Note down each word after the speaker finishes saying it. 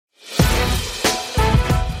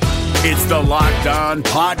It's the Locked On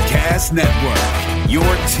Podcast Network, your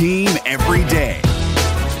team every day.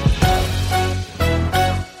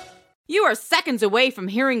 You are seconds away from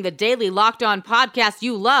hearing the daily Locked On podcast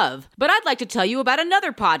you love, but I'd like to tell you about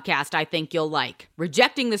another podcast I think you'll like.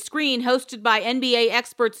 Rejecting the Screen, hosted by NBA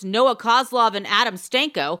experts Noah Kozlov and Adam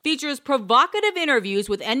Stanko, features provocative interviews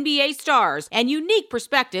with NBA stars and unique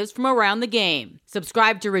perspectives from around the game.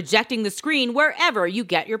 Subscribe to Rejecting the Screen wherever you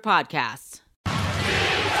get your podcasts.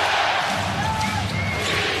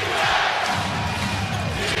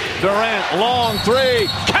 Durant, long three,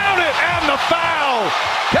 count it, and the foul!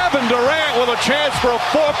 Kevin Durant with a chance for a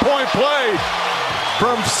four-point play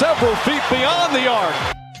from several feet beyond the arc.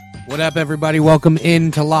 What up, everybody? Welcome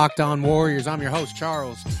into Locked On Warriors. I'm your host,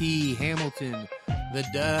 Charles T. Hamilton. The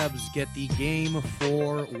Dubs get the Game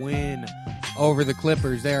 4 win over the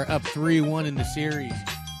Clippers. They're up 3-1 in the series.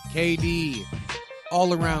 KD,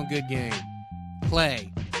 all-around good game.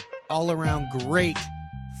 KLAY, all-around great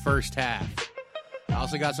first half. I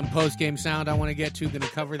also got some post-game sound I want to get to. Going to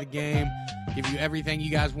cover the game, give you everything you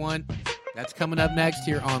guys want. That's coming up next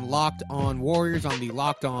here on Locked On Warriors on the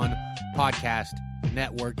Locked On Podcast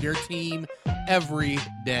Network. Your team every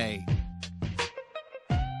day.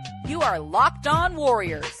 You are Locked On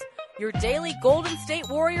Warriors, your daily Golden State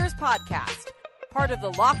Warriors podcast. Part of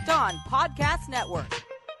the Locked On Podcast Network.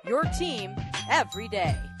 Your team every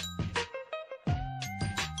day.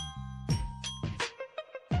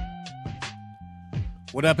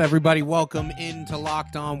 What up, everybody? Welcome into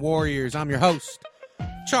Locked On Warriors. I'm your host,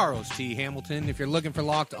 Charles T. Hamilton. If you're looking for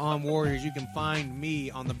Locked On Warriors, you can find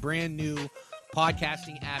me on the brand new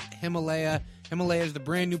podcasting app, Himalaya. Himalaya is the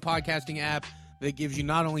brand new podcasting app that gives you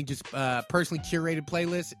not only just personally curated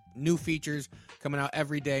playlists, new features coming out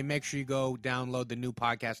every day. Make sure you go download the new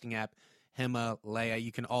podcasting app, Himalaya.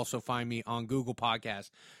 You can also find me on Google Podcasts,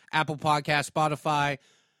 Apple Podcasts, Spotify.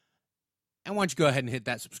 And why don't you go ahead and hit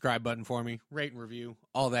that subscribe button for me, rate and review,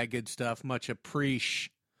 all that good stuff. Much appreciate.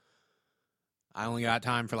 I only got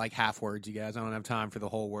time for like half words, you guys. I don't have time for the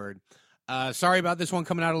whole word. Sorry about this one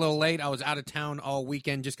coming out a little late. I was out of town all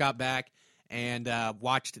weekend, just got back and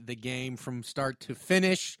watched the game from start to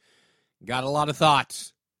finish. Got a lot of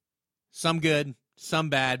thoughts. Some good, some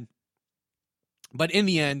bad. But in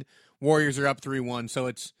the end, Warriors are up 3-1, so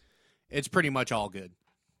it's pretty much all good.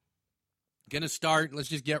 Going to start, let's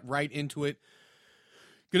just get right into it.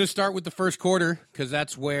 Going to start with the first quarter because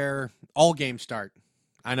that's where all games start.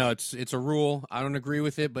 I know it's a rule. I don't agree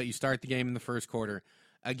with it, but you start the game in the first quarter.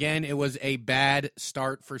 Again, it was a bad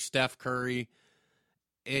start for Steph Curry.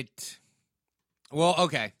 Well,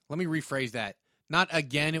 okay, let me rephrase that. Not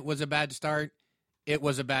again it was a bad start. It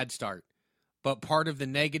was a bad start. But part of the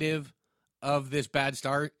negative of this bad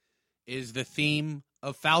start is the theme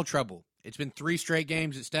of foul trouble. It's been 3 straight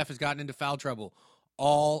games that Steph has gotten into foul trouble.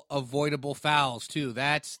 All avoidable fouls, too.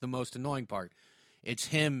 That's the most annoying part. It's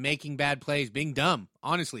him making bad plays, being dumb.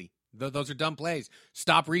 Honestly, those are dumb plays.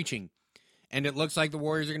 Stop reaching. And it looks like the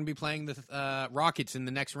Warriors are going to be playing the Rockets in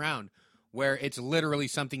the next round, where it's literally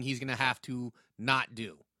something he's going to have to not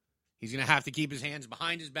do. He's going to have to keep his hands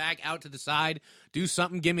behind his back, out to the side, do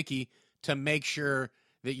something gimmicky to make sure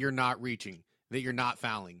that you're not reaching, that you're not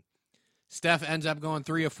fouling. Steph ends up going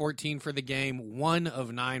 3 of 14 for the game, 1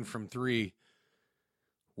 of 9 from 3.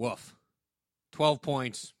 Woof. 12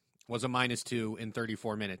 points, was a -2 in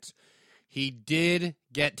 34 minutes. He did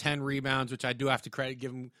get 10 rebounds, which I do have to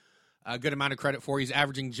give him a good amount of credit for. He's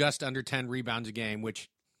averaging just under 10 rebounds a game, which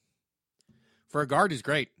for a guard is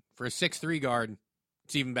great. For a 6'3 guard,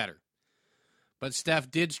 it's even better. But Steph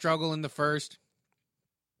did struggle in the first.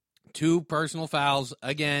 2 personal fouls,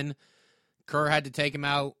 again. Kerr had to take him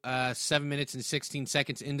out 7 minutes and 16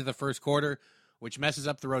 seconds into the first quarter, which messes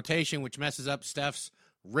up the rotation, which messes up Steph's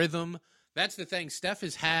rhythm. That's the thing. Steph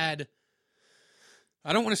has had,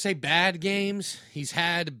 I don't want to say bad games. He's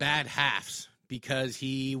had bad halves because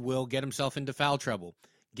he will get himself into foul trouble.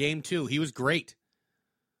 Game 2, he was great.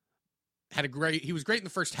 He was great in the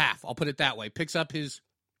first half. I'll put it that way. Picks up his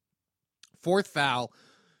 4th foul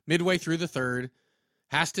midway through the third,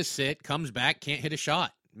 has to sit, comes back, can't hit a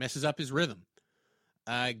shot. Messes up his rhythm.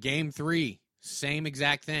 Game 3, same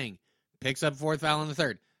exact thing. Picks up 4th foul in the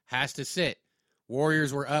third. Has to sit.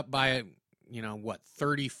 Warriors were up by,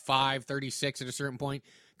 35, 36 at a certain point.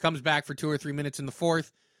 Comes back for 2 or 3 minutes in the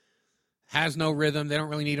 4th. Has no rhythm. They don't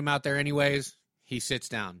really need him out there anyways. He sits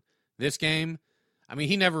down. This game,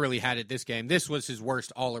 he never really had it this game. This was his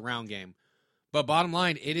worst all-around game. But bottom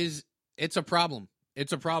line, it's a problem.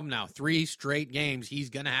 It's a problem now. 3 straight games. He's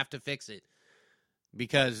going to have to fix it.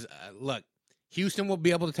 Because, look, Houston will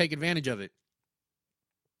be able to take advantage of it.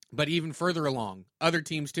 But even further along, other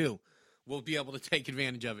teams too. will be able to take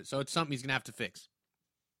advantage of it. So it's something he's going to have to fix.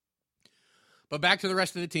 But back to the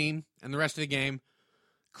rest of the team and the rest of the game.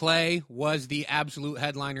 KLAY was the absolute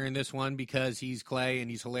headliner in this one because he's KLAY and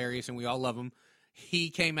he's hilarious and we all love him. He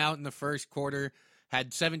came out in the first quarter,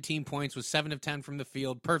 had 17 points, was 7 of 10 from the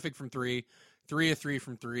field, perfect from 3, 3 of 3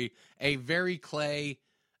 from 3. A very KLAY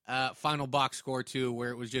final box score, too,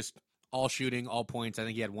 where it was just all shooting, all points. I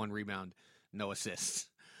think he had 1 rebound, no assists.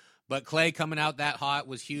 But KLAY coming out that hot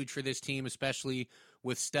was huge for this team, especially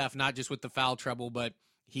with STEPH, not just with the foul trouble, but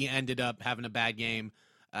he ended up having a bad game.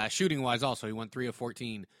 Shooting-wise also, he went 3 of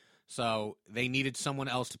 14. So they needed someone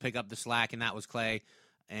else to pick up the slack, and that was KLAY.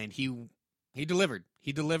 And he delivered.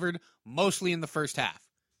 He delivered mostly in the first half.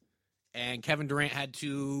 And Kevin Durant had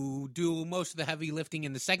to do most of the heavy lifting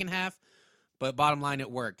in the second half, but bottom line, it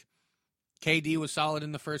worked. KD was solid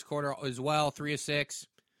in the first quarter as well, 3 of 6.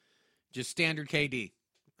 Just standard KD.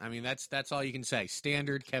 I mean, that's all you can say.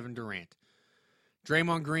 Standard Kevin Durant.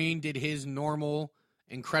 Draymond Green did his normal,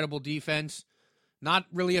 incredible defense. Not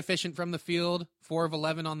really efficient from the field, 4 of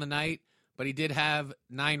 11 on the night, but he did have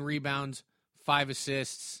 9 rebounds, 5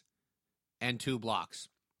 assists, and 2 blocks.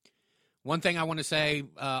 One thing I want to say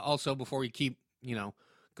also before we keep,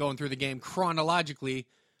 going through the game chronologically,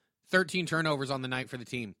 13 turnovers on the night for the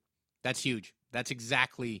team. That's huge. That's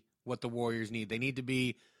exactly what the Warriors need. They need to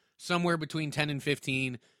be somewhere between 10 and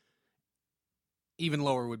 15. Even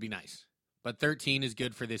lower would be nice. But 13 is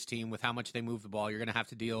good for this team with how much they move the ball. You're going to have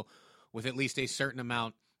to deal with at least a certain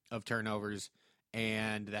amount of turnovers,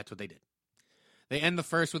 and that's what they did. They end the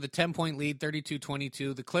first with a 10-point lead,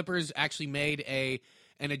 32-22. The Clippers actually made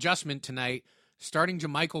an adjustment tonight, starting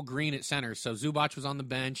JaMychal Green at center. So Zubac was on the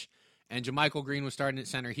bench, and JaMychal Green was starting at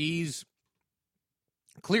center. He's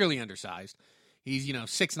clearly undersized. He's,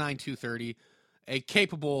 6'9", 230, a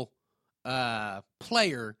capable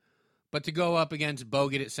player, but to go up against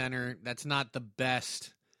Bogut at center, that's not the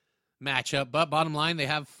best matchup. But bottom line, they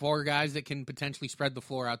have 4 guys that can potentially spread the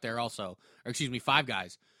floor out there also. Or 5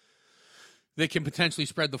 guys that can potentially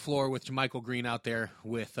spread the floor with JaMychal Green out there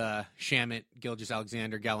with Shamet,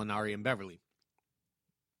 Gilgeous-Alexander, Gallinari, and Beverly.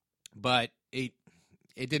 But it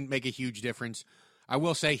didn't make a huge difference. I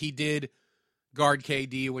will say he did guard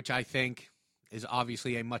KD, which I think is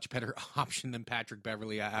obviously a much better option than Patrick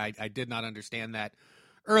Beverly. I did not understand that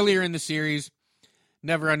earlier in the series.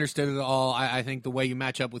 Never understood it at all. I think the way you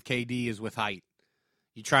match up with KD is with height.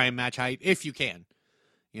 You try and match height if you can.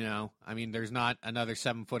 There's not another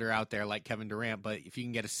 7-footer out there like Kevin Durant, but if you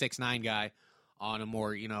can get a 6'9" guy on him,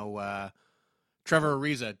 or, Trevor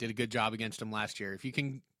Ariza did a good job against him last year. If you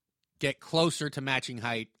can get closer to matching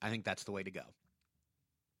height, I think that's the way to go.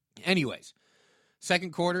 Anyways,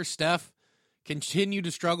 second quarter, Steph continued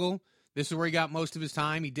to struggle. This is where he got most of his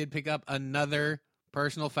time. He did pick up another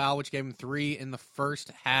personal foul, which gave him 3 in the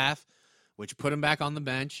first half, which put him back on the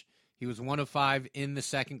bench. He was 1 of 5 in the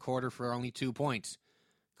second quarter for only 2 points.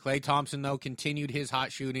 KLAY Thompson, though, continued his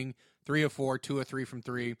hot shooting, 3 of 4, 2 of 3 from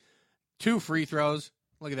 3. 2 free throws.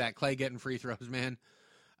 Look at that, KLAY getting free throws, man.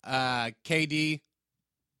 KD,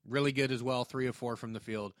 really good as well, 3 of 4 from the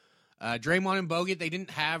field. Draymond and Bogut, they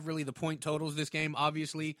didn't have really the point totals this game,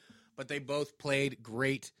 obviously, but they both played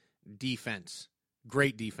great defense.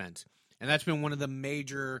 Great defense. And that's been one of the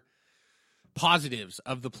major positives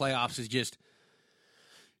of the playoffs is just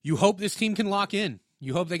you hope this team can lock in.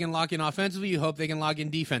 You hope they can lock in offensively. You hope they can lock in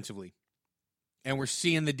defensively. And we're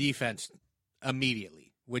seeing the defense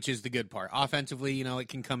immediately, which is the good part. Offensively, it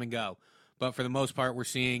can come and go. But for the most part, we're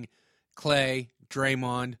seeing KLAY,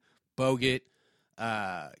 Draymond, Bogut,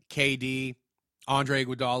 KD, Andre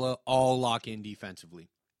Iguodala all lock in defensively.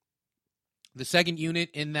 The second unit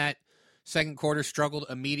in that second quarter struggled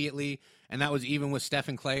immediately, and that was even with Steph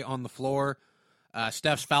and KLAY on the floor.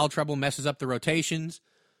 Steph's foul trouble messes up the rotations.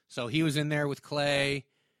 So he was in there with KLAY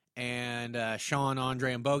and Sean,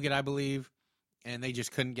 Andre, and Bogut, I believe, and they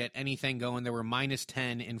just couldn't get anything going. They were minus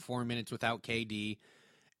 10 in 4 minutes without KD.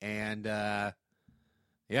 And, the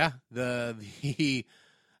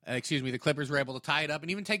Clippers were able to tie it up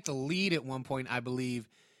and even take the lead at one point, I believe,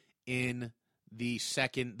 in the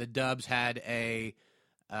second. The Dubs had a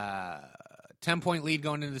 10-point lead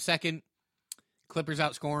going into the second. Clippers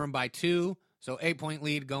outscore them by 2, so 8-point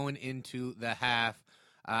lead going into the half.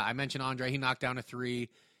 I mentioned Andre. He knocked down a 3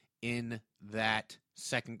 in that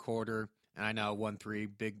second quarter. And I know 1-3,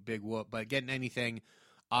 big whoop. But getting anything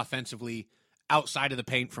offensively outside of the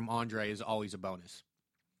paint from Andre is always a bonus.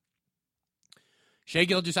 Shai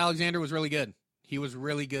Gilgeous-Alexander was really good. He was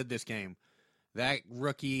really good this game. That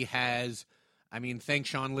rookie has, thank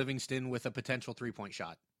Sean Livingston with a potential 3-point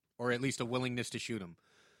shot. Or at least a willingness to shoot him.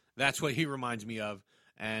 That's what he reminds me of.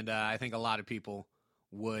 And I think a lot of people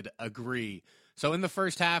would agree. So in the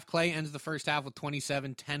first half, Klay ends the first half with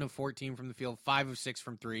 27, 10 of 14 from the field, 5 of 6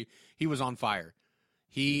 from 3. He was on fire.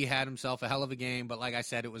 He had himself a hell of a game, but like I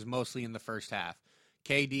said, it was mostly in the first half.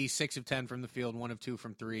 KD, 6 of 10 from the field, 1 of 2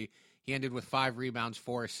 from 3. He ended with 5 rebounds,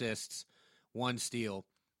 4 assists, 1 steal,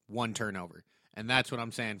 1 turnover. And that's what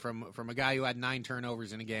I'm saying. From a guy who had 9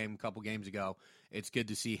 turnovers in a game a couple games ago, it's good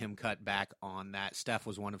to see him cut back on that. Steph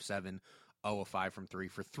was 1 of 7, 0 of 5 from 3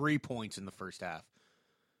 for 3 points in the first half.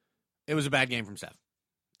 It was a bad game from Steph.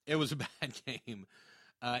 It was a bad game.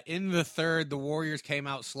 In the third, the Warriors came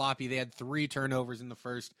out sloppy. They had 3 turnovers in the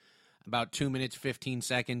first, about 2 minutes, 15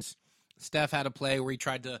 seconds. Steph had a play where he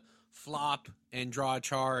tried to flop and draw a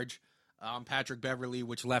charge on Patrick Beverley,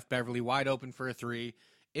 which left Beverley wide open for a 3.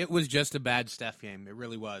 It was just a bad Steph game. It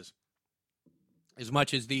really was. As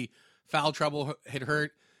much as the foul trouble had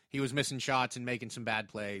hurt, he was missing shots and making some bad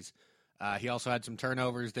plays. He also had some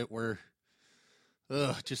turnovers that were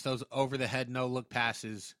just those over-the-head, no-look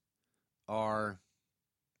passes are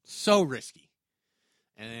so risky.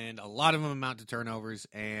 And a lot of them amount to turnovers,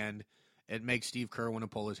 and it makes Steve Kerr want to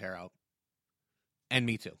pull his hair out. And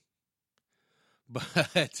me too.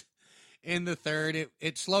 But in the third,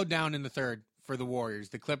 it slowed down in the third for the Warriors.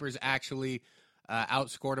 The Clippers actually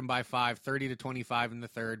outscored them by 5, 30-25 in the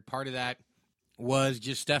third. Part of that was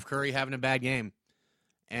just Steph Curry having a bad game.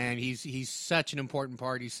 And he's such an important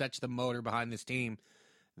part. He's such the motor behind this team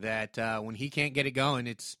that when he can't get it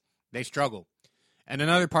going, they struggle. And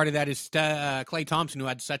another part of that is KLAY Thompson, who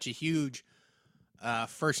had such a huge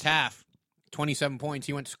first half, 27 points.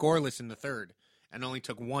 He went scoreless in the third and only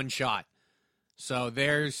took 1 shot. So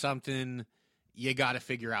there's something you got to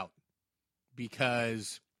figure out.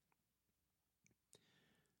 Because,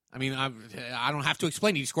 I mean, I don't have to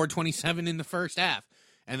explain it. He scored 27 in the first half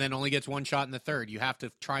and then only gets 1 shot in the third. You have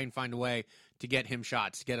to try and find a way to get him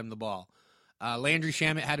shots, to get him the ball. Landry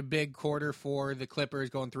Shamet had a big quarter for the Clippers,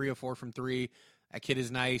 going 3 of 4 from 3. That kid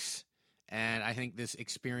is nice, and I think this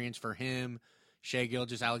experience for him, Shai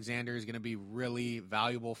Gilgeous-Alexander, is going to be really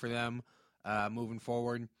valuable for them moving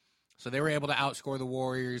forward. So they were able to outscore the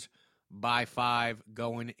Warriors by 5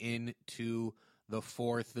 going into the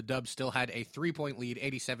fourth. The Dubs still had a 3-point lead,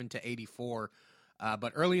 87-84.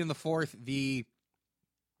 But early in the fourth, the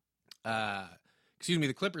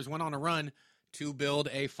Clippers went on a run to build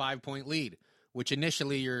a 5-point lead, which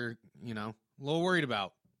initially you're, a little worried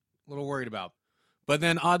about. But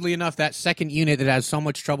then, oddly enough, that second unit that has so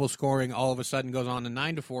much trouble scoring all of a sudden goes on a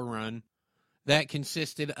 9-4 run. That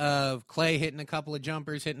consisted of Klay hitting a couple of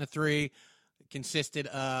jumpers, hitting a 3. Consisted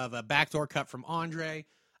of a backdoor cut from Andre,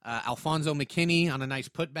 Alfonso McKinney on a nice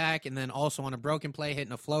putback, and then also on a broken play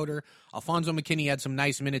hitting a floater. Alfonso McKinney had some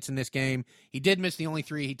nice minutes in this game. He did miss the only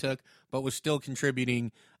 3 he took, but was still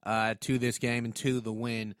contributing to this game and to the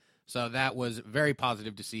win. So that was very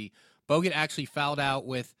positive to see. Bogut actually fouled out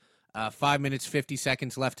with 5 minutes, 50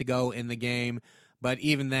 seconds left to go in the game, but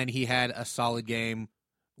even then he had a solid game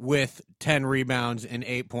with 10 rebounds and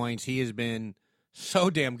 8 points. He has been so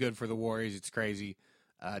damn good for the Warriors. It's crazy.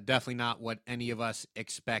 Definitely not what any of us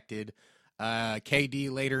expected.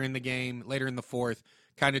 KD later in the game, later in the fourth,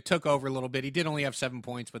 kind of took over a little bit. He did only have 7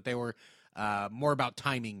 points, but they were more about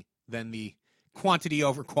timing than the quantity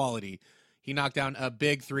over quality. He knocked down a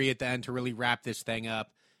big 3 at the end to really wrap this thing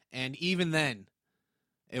up. And even then,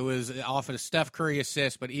 it was off of a Steph Curry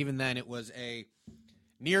assist, but even then it was a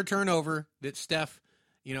near turnover that Steph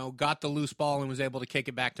got the loose ball and was able to kick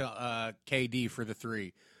it back to KD for the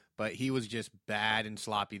 3. But he was just bad and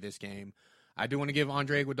sloppy this game. I do want to give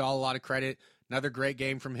Andre Iguodala a lot of credit. Another great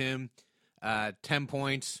game from him. 10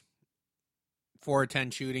 points, 4 of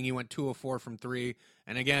 10 shooting. He went 2 of 4 from 3.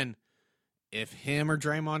 And again, if him or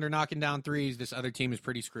Draymond are knocking down threes, this other team is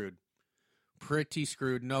pretty screwed. Pretty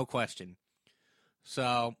screwed, no question.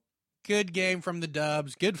 So, good game from the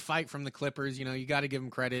Dubs. Good fight from the Clippers. You got to give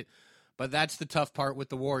them credit. But that's the tough part with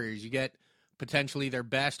the Warriors. You get potentially their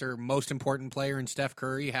best or most important player in Steph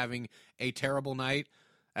Curry having a terrible night.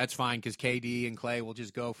 That's fine because KD and Klay will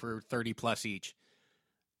just go for 30-plus each.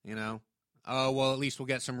 Oh, well, at least we'll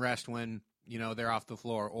get some rest when, they're off the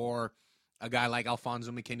floor. Or a guy like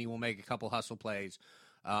Alfonso McKinney will make a couple hustle plays.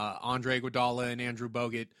 Andre Iguodala and Andrew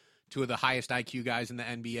Bogut, 2 of the highest IQ guys in the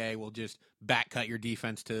NBA, will just back cut your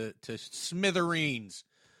defense to smithereens.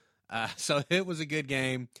 So it was a good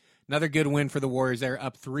game. Another good win for the Warriors. They're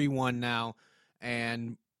up 3-1 now.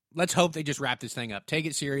 And let's hope they just wrap this thing up. Take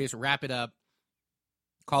it serious, wrap it up,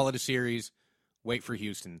 call it a series, wait for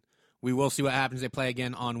Houston. We will see what happens. They play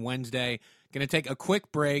again on Wednesday. Going to take a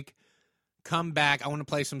quick break, come back. I want to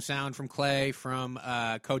play some sound from Klay, from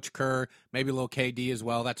Coach Kerr, maybe a little KD as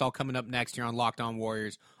well. That's all coming up next here on Locked On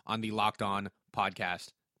Warriors on the Locked On Podcast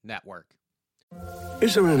Network.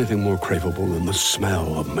 Is there anything more craveable than the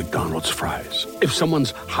smell of McDonald's fries? If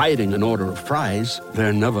someone's hiding an order of fries,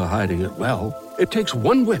 they're never hiding it well. It takes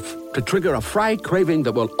one whiff to trigger a fry craving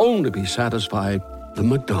that will only be satisfied the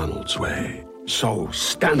McDonald's way. So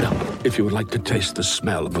stand up if you would like to taste the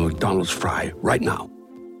smell of a McDonald's fry right now.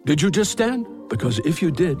 Did you just stand? Because if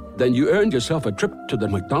you did, then you earned yourself a trip to the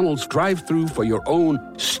McDonald's drive-thru for your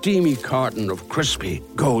own steamy carton of crispy,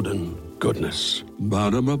 golden goodness.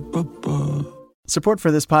 Ba-da-ba-ba-ba. Support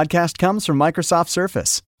for this podcast comes from Microsoft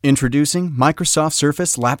Surface. Introducing Microsoft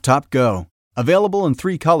Surface Laptop Go. Available in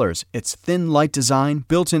 3 colors, its thin, light design,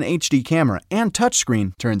 built-in HD camera, and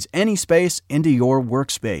touchscreen turns any space into your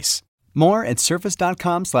workspace. More at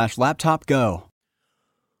surface.com/laptopgo.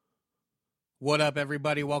 What up,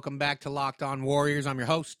 everybody? Welcome back to Locked On Warriors. I'm your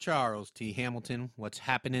host, Charles T. Hamilton. What's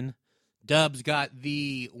happening? Dubs got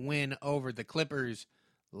the win over the Clippers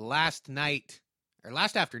last night, or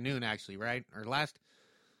last afternoon, actually, right? Or last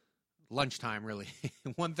lunchtime, really.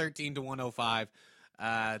 113-105.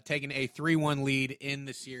 Taking a 3-1 lead in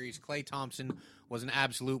the series. KLAY Thompson was an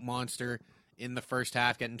absolute monster in the first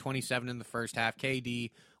half, getting 27 in the first half.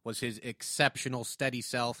 KD was his exceptional, steady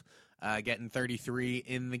self, getting 33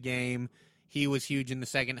 in the game. He was huge in the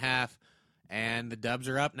second half, and the Dubs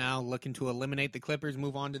are up now, looking to eliminate the Clippers,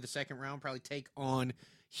 move on to the second round, probably take on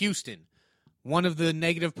Houston. One of the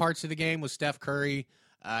negative parts of the game was Steph Curry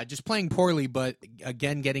just playing poorly, but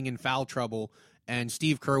again getting in foul trouble, and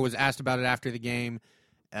Steve Kerr was asked about it after the game.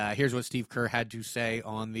 Here's what Steve Kerr had to say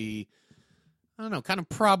on the, kind of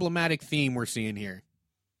problematic theme we're seeing here.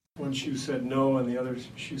 One shoe said no, and the other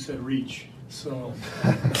shoe said reach. So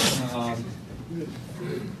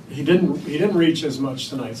he didn't reach as much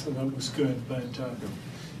tonight, so that was good. But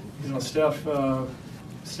Steph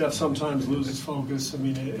sometimes loses focus. I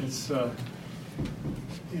mean, it's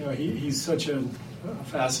he's such a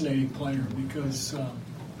fascinating player because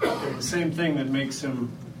the same thing that makes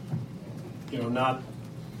him not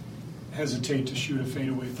hesitate to shoot a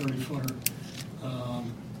fadeaway 30-footer.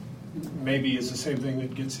 Maybe is the same thing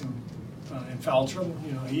that gets him in foul trouble.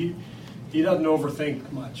 He doesn't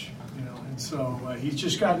overthink much. And so he's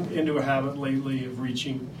just gotten into a habit lately of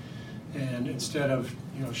reaching, and instead of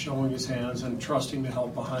showing his hands and trusting the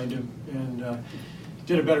help behind him, and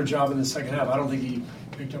did a better job in the second half. I don't think he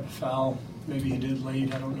picked up a foul. Maybe he did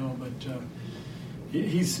late. I don't know, but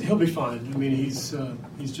he'll be fine. I mean, he's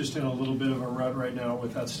just in a little bit of a rut right now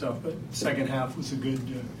with that stuff. But second half was a good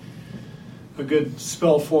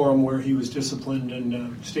spell for him where he was disciplined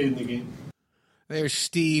and stayed in the game. There's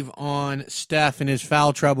Steve on Steph and his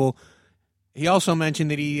foul trouble. He also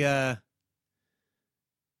mentioned that he, wrote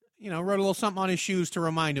a little something on his shoes to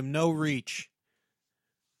remind him, no reach.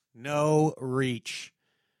 No reach.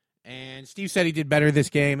 And Steve said he did better this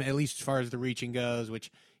game, at least as far as the reaching goes,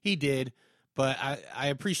 which he did. But I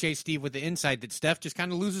appreciate Steve with the insight that Steph just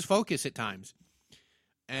kind of loses focus at times.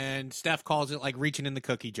 And Steph calls it like reaching in the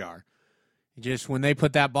cookie jar. Just when they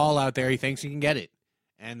put that ball out there, he thinks he can get it.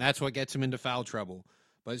 And that's what gets him into foul trouble.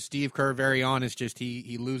 But Steve Kerr, very honest, just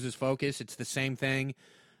he loses focus. It's the same thing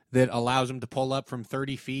that allows him to pull up from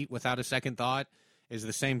 30 feet without a second thought, is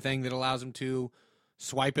the same thing that allows him to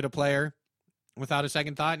swipe at a player without a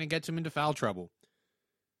second thought, and it gets him into foul trouble.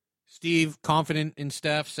 Steve, confident in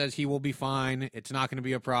Steph, says he will be fine. It's not going to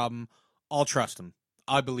be a problem. I'll trust him.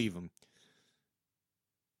 I believe him.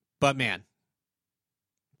 But, man,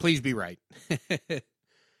 please be right.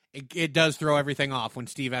 It does throw everything off when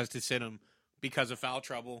Steve has to sit him because of foul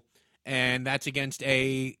trouble, and that's against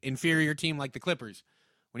a inferior team like the Clippers.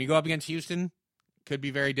 When you go up against Houston, could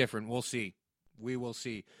be very different. We'll see. We will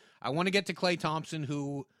see. I want to get to KLAY Thompson,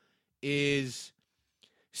 who is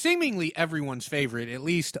seemingly everyone's favorite, at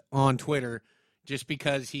least on Twitter, just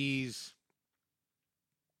because he's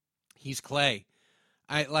KLAY.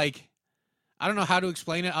 I don't know how to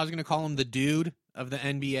explain it. I was going to call him the dude of the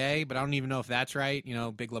NBA, but I don't even know if that's right.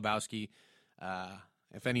 Big Lebowski.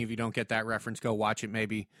 If any of you don't get that reference, go watch it.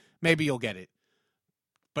 Maybe you'll get it.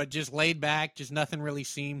 But just laid back, just nothing really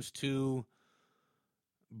seems to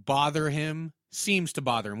bother him. Seems to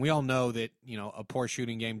bother him. We all know that, a poor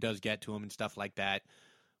shooting game does get to him and stuff like that.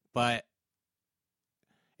 But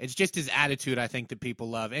it's just his attitude, I think, that people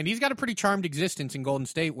love. And he's got a pretty charmed existence in Golden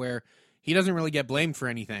State where he doesn't really get blamed for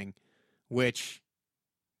anything, which,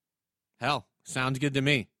 hell, sounds good to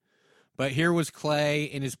me. But here was KLAY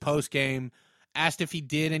in his postgame, asked if he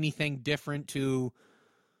did anything different to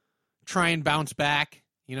try and bounce back,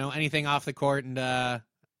 anything off the court. And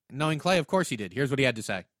knowing KLAY, of course he did. Here's what he had to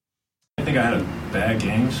say. I think I had bad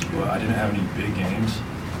games. Well, I didn't have any big games.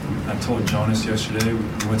 I told Jonas yesterday,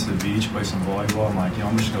 we went to the beach, played some volleyball. I'm like,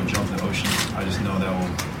 I'm just going to jump in the ocean. I just know that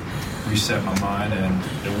will reset my mind, and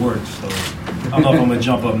it worked. So I don't know if I'm going to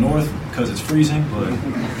jump up north because it's freezing, but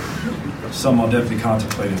something I'll definitely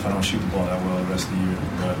contemplate if I don't shoot the ball that well the rest of the year.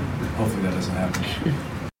 But hopefully that doesn't happen.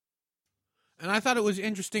 And I thought it was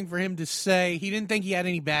interesting for him to say he didn't think he had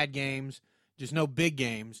any bad games, just no big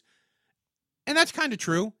games. And that's kind of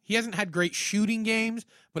true. He hasn't had great shooting games,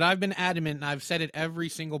 but I've been adamant, and I've said it every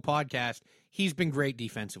single podcast, he's been great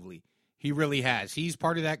defensively. He really has. He's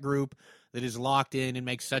part of that group that is locked in and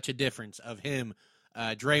makes such a difference of him,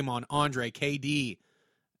 Draymond, Andre, KD.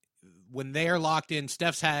 When they're locked in,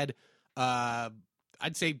 Steph's had, I'd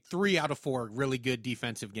say 3 out of 4 really good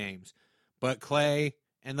defensive games. But Klay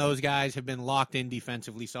and those guys have been locked in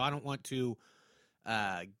defensively, so I don't want to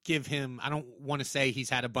I don't want to say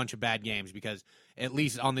he's had a bunch of bad games, because at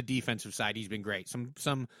least on the defensive side, he's been great.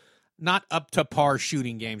 Some not up to par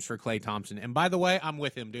shooting games for Klay Thompson. And by the way, I'm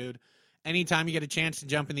with him, dude. Anytime you get a chance to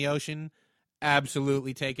jump in the ocean,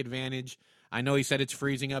 absolutely take advantage. I know he said it's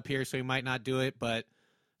freezing up here, so he might not do it, but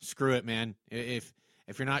screw it, man. If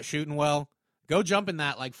you're not shooting well, go jump in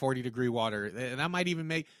that like 40-degree water. And that might even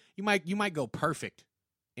make you might go perfect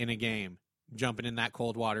in a game jumping in that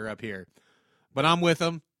cold water up here. But I'm with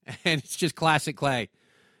him, and it's just classic Klay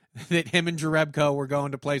that him and Jerebko were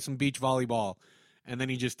going to play some beach volleyball, and then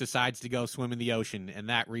he just decides to go swim in the ocean, and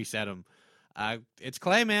that reset him. It's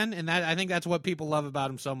Klay, man, and I think that's what people love about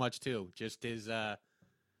him so much too. Just his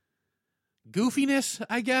goofiness,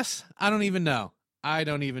 I guess. I don't even know.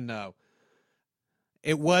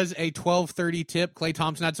 It was a 12:30 tip. Klay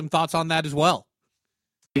Thompson had some thoughts on that as well.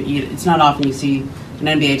 It's not often you see an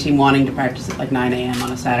NBA team wanting to practice at like 9 a.m.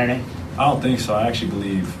 on a Saturday. I don't think so. I actually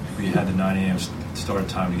believe we had the 9 a.m. start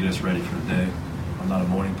time to get us ready for the day. I'm not a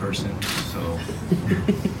morning person, so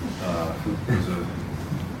it was a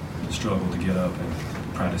struggle to get up and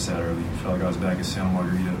practice that early. I felt like I was back at Santa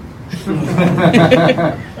Margarita.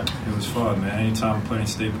 It was fun, man. Anytime I'm playing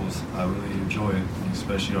Staples, I really enjoy it,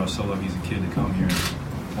 especially I was so lucky as a kid to come here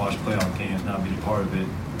and watch playoff games, not be a part of it.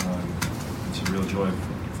 It's a real joy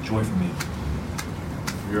for me.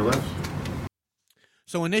 Your left.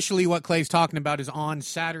 So initially what Klay's talking about is on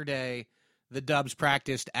Saturday, the Dubs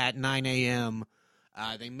practiced at 9 a.m.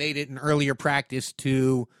 They made it an earlier practice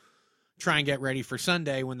to try and get ready for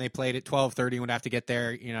Sunday when they played at 12:30 and would have to get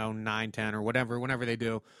there, 9, 10 or whenever they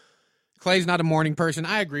do. Klay's not a morning person.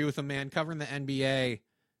 I agree with him, man. Covering the NBA,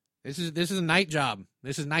 this is a night job.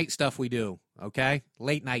 This is night stuff we do, okay?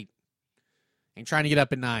 Late night. Ain't trying to get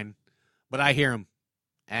up at 9. But I hear him.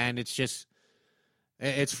 And it's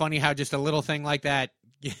funny how just a little thing like that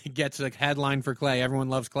gets a headline for Klay. Everyone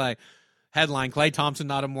loves Klay. Headline: Klay Thompson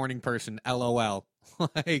not a morning person. LOL.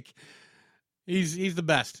 Like he's the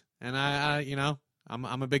best, and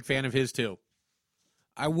I'm a big fan of his too.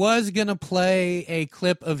 I was gonna play a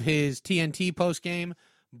clip of his TNT post game,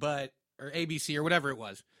 or ABC or whatever it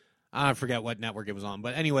was. I forget what network it was on,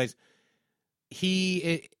 but anyways,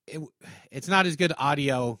 it's not as good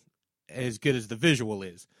audio as good as the visual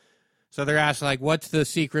is. So they're asked, like, what's the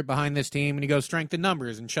secret behind this team? And he goes, strength in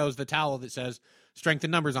numbers, and shows the towel that says strength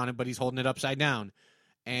in numbers on it, but he's holding it upside down.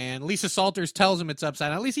 And Lisa Salters tells him it's upside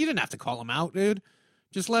down. At least he didn't have to call him out, dude.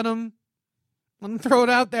 Just let him throw it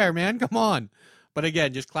out there, man. Come on. But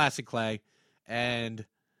again, just classic Klay. And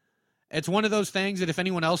it's one of those things that if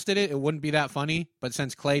anyone else did it, it wouldn't be that funny. But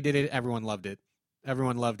since Klay did it, everyone loved it.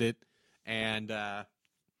 And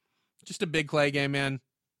just a big Klay game, man.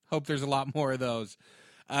 Hope there's a lot more of those.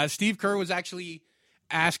 Steve Kerr was actually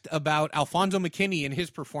asked about Alfonso McKinney and his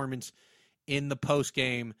performance in the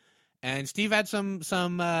postgame. And Steve had some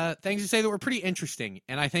things to say that were pretty interesting,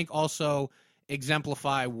 and I think also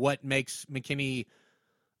exemplify what makes McKinney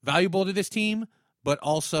valuable to this team, but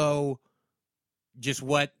also just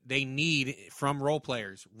what they need from role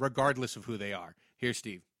players, regardless of who they are. Here's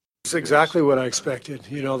Steve. It's exactly what I expected.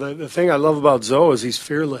 The thing I love about Zoe is he's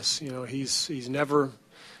fearless. He's never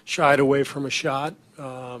shied away from a shot.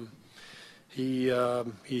 He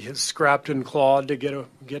has scrapped and clawed to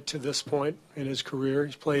get to this point in his career.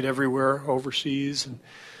 He's played everywhere overseas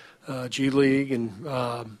and G League,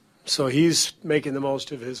 and so he's making the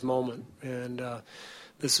most of his moment. And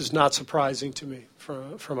this is not surprising to me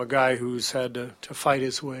from a guy who's had to fight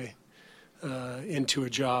his way into a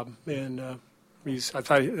job. And I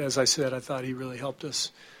thought he really helped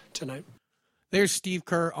us tonight. There's Steve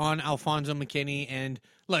Kerr on Alfonso McKinney, and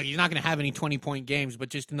look, he's not going to have any 20-point games, but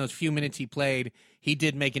just in those few minutes he played, he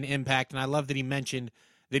did make an impact, and I love that he mentioned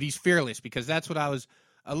that he's fearless, because that's what I was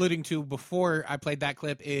alluding to before I played that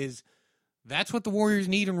clip, is that's what the Warriors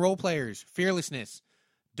need in role players, fearlessness.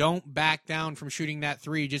 Don't back down from shooting that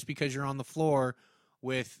three just because you're on the floor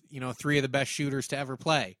with, three of the best shooters to ever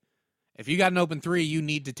play. If you got an open three, you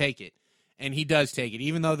need to take it. And he does take it.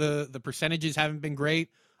 Even though the percentages haven't been great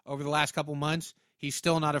over the last couple months, he's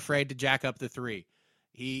still not afraid to jack up the three.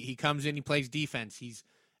 He comes in, he plays defense. He's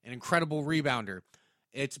an incredible rebounder.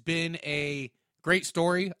 It's been a great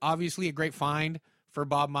story, obviously a great find for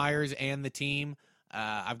Bob Myers and the team.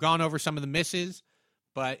 I've gone over some of the misses,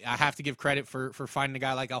 but I have to give credit for finding a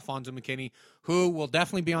guy like Alfonso McKinney, who will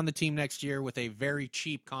definitely be on the team next year with a very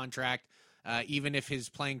cheap contract, even if his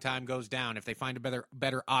playing time goes down. If they find a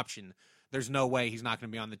better option, there's no way he's not going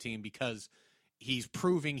to be on the team because he's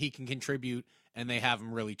proving he can contribute, and they have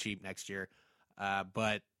him really cheap next year.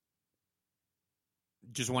 But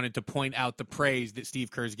just wanted to point out the praise that Steve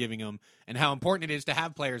Kerr is giving him and how important it is to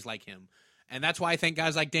have players like him. And that's why I think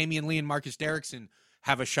guys like Damian Lee and Marcus Derrickson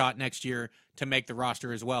have a shot next year to make the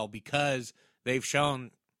roster as well, because they've shown,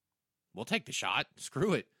 we'll take the shot.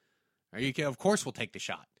 Screw it. Of course we'll take the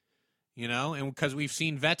shot. And because we've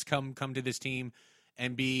seen vets come to this team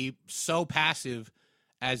and be so passive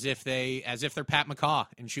as if they're Pat McCaw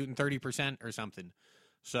and shooting 30% or something.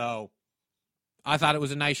 So I thought it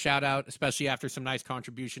was a nice shout out, especially after some nice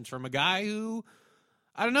contributions from a guy who,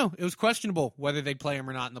 I don't know, it was questionable whether they'd play him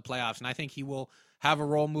or not in the playoffs. And I think he will have a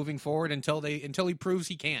role moving forward until he proves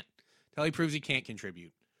he can't. Until he proves he can't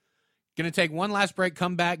contribute. Going to take one last break,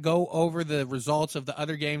 come back, go over the results of the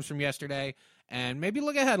other games from yesterday, and maybe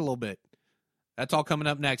look ahead a little bit. That's all coming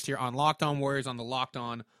up next here on Locked On Warriors on the Locked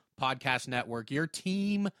On Podcast Network. Your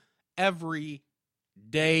team every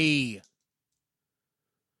day.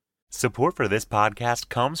 Support for this podcast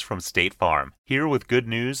comes from State Farm, here with good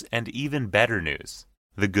news and even better news.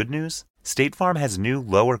 The good news? State Farm has new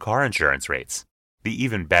lower car insurance rates. The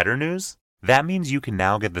even better news? That means you can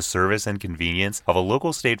now get the service and convenience of a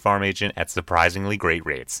local State Farm agent at surprisingly great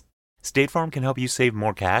rates. State Farm can help you save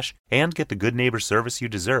more cash and get the good neighbor service you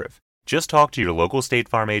deserve. Just talk to your local State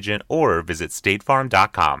Farm agent or visit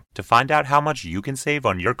statefarm.com to find out how much you can save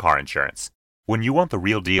on your car insurance. When you want the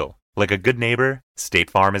real deal, like a good neighbor, State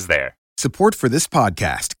Farm is there. Support for this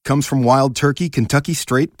podcast comes from Wild Turkey Kentucky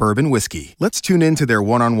Straight Bourbon Whiskey. Let's tune in to their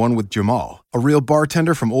one-on-one with Jamal, a real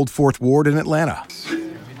bartender from Old Fourth Ward in Atlanta.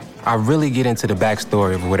 I really get into the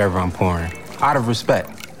backstory of whatever I'm pouring, out of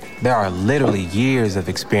respect. There are literally years of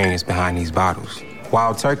experience behind these bottles.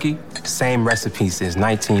 Wild Turkey, same recipe since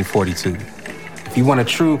 1942. If you want a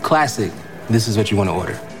true classic, this is what you want to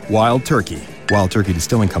order. Wild Turkey. Wild Turkey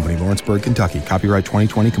Distilling Company, Lawrenceburg, Kentucky. Copyright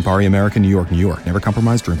 2020, Campari America, New York, New York. Never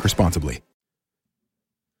compromise, drink responsibly.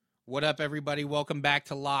 What up, everybody? Welcome back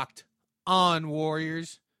to Locked On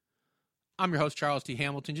Warriors. I'm your host, Charles T.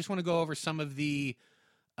 Hamilton. Just want to go over some of the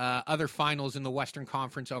other finals in the Western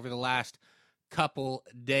Conference over the last couple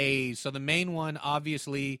days. So the main one,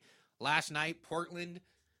 obviously, last night, Portland,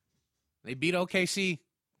 they beat OKC.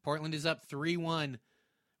 Portland is up 3-1.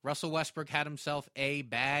 Russell Westbrook had himself a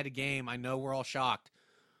bad game. I know we're all shocked,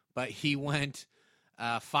 but he went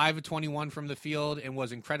 5 of 21 from the field and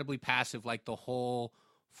was incredibly passive like the whole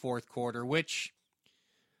fourth quarter, which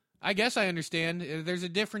I guess I understand. There's a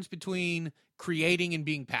difference between creating and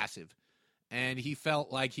being passive, and he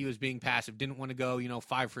felt like he was being passive, didn't want to go,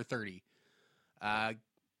 5 for 30.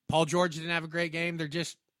 Paul George didn't have a great game. They're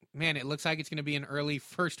just, man, it looks like it's going to be an early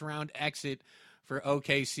first-round exit for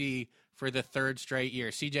OKC for the third straight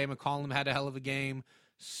year. C.J. McCollum had a hell of a game.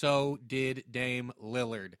 So did Dame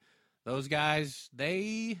Lillard. Those guys,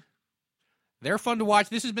 they're fun to watch.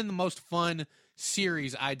 This has been the most fun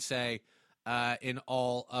series, I'd say, in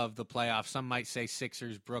all of the playoffs. Some might say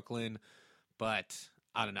Sixers, Brooklyn, but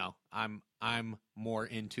I don't know. I'm more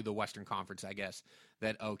into the Western Conference, I guess,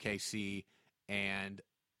 that OKC and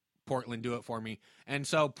Portland do it for me. And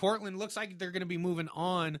so Portland looks like they're going to be moving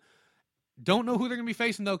on. Don't know who they're going to be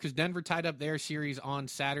facing, though, because Denver tied up their series on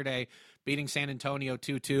Saturday, beating San Antonio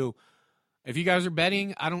 2-2. If you guys are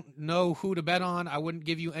betting, I don't know who to bet on. I wouldn't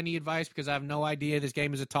give you any advice because I have no idea. This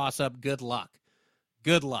game is a toss-up. Good luck.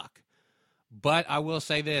 Good luck. But I will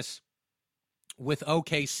say this. With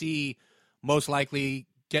OKC most likely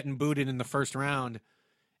getting booted in the first round,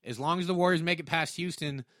 as long as the Warriors make it past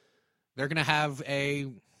Houston, they're going to have a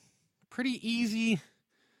pretty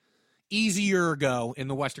easier go in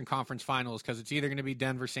the Western Conference Finals because it's either going to be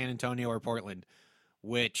Denver, San Antonio, or Portland,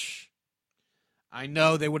 which I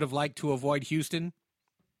know they would have liked to avoid Houston,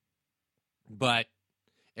 but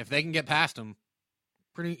if they can get past them,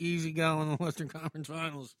 pretty easy go in the Western Conference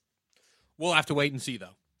Finals. We'll have to wait and see,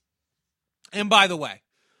 though. And by the way,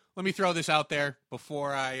 let me throw this out there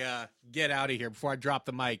before I get out of here, before I drop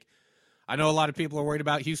the mic. I know a lot of people are worried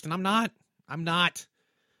about Houston. I'm not.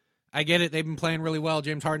 I get it. They've been playing really well.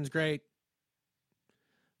 James Harden's great.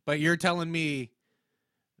 But you're telling me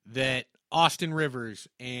that Austin Rivers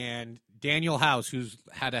and Daniel House, who's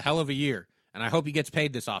had a hell of a year, and I hope he gets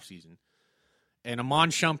paid this offseason, and Amon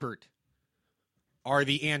Shumpert are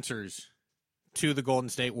the answers to the Golden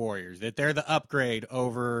State Warriors, that they're the upgrade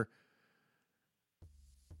over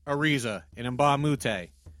Ariza and Mbah Moute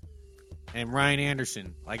and Ryan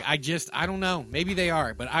Anderson. Like, I don't know. Maybe they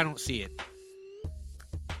are, but I don't see it.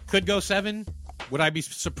 Could go 7. Would I be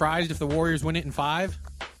surprised if the Warriors win it in 5?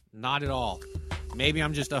 Not at all. Maybe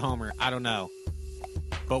I'm just a homer. I don't know.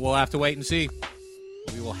 But we'll have to wait and see.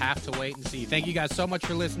 We will have to wait and see. Thank you guys so much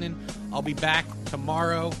for listening. I'll be back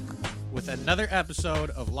tomorrow with another episode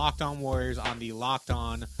of Locked On Warriors on the Locked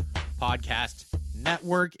On Podcast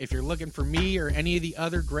Network. If you're looking for me or any of the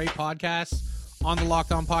other great podcasts on the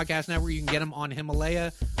Locked On Podcast Network, you can get them on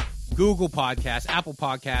Himalaya, Google Podcasts, Apple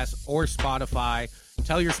Podcasts, or Spotify.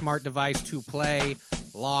 Tell your smart device to play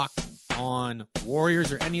Locked On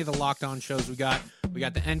Warriors or any of the Locked On shows we got. We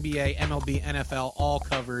got the NBA, MLB, NFL all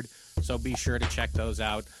covered, so be sure to check those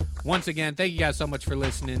out. Once again, thank you guys so much for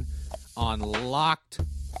listening on Locked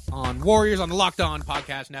On Warriors on the Locked On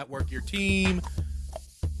Podcast Network, your team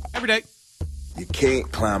every day. You can't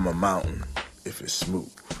climb a mountain if it's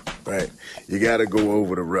smooth, right? You got to go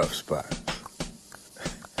over the rough spots.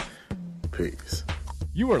 Peace.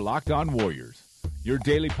 You are Locked On Warriors, your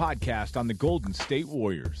daily podcast on the Golden State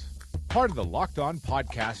Warriors. Part of the Locked On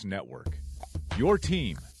Podcast Network, your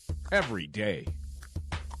team every day.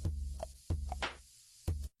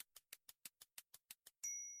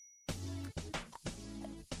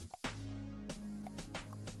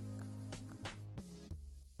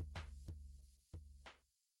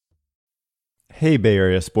 Hey Bay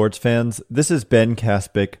Area sports fans, this is Ben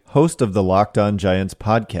Kaspick, host of the Locked On Giants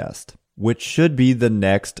podcast, which should be the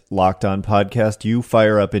next Locked On podcast you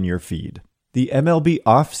fire up in your feed. The MLB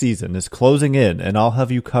offseason is closing in, and I'll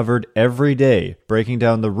have you covered every day, breaking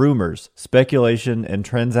down the rumors, speculation, and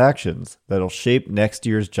transactions that'll shape next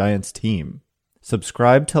year's Giants team.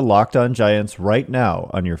 Subscribe to Locked On Giants right now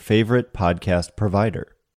on your favorite podcast provider.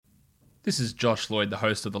 This is Josh Lloyd, the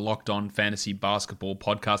host of the Locked On Fantasy Basketball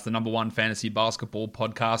Podcast, the number one fantasy basketball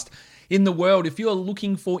podcast in the world. If you're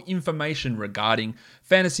looking for information regarding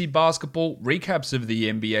fantasy basketball, recaps of the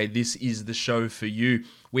NBA, this is the show for you.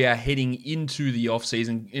 We are heading into the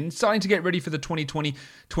offseason and starting to get ready for the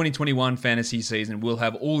 2020-2021 fantasy season. We'll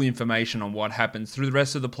have all the information on what happens through the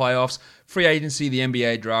rest of the playoffs, free agency, the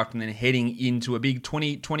NBA draft, and then heading into a big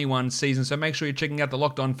 2021 season. So make sure you're checking out the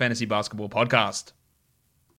Locked On Fantasy Basketball Podcast.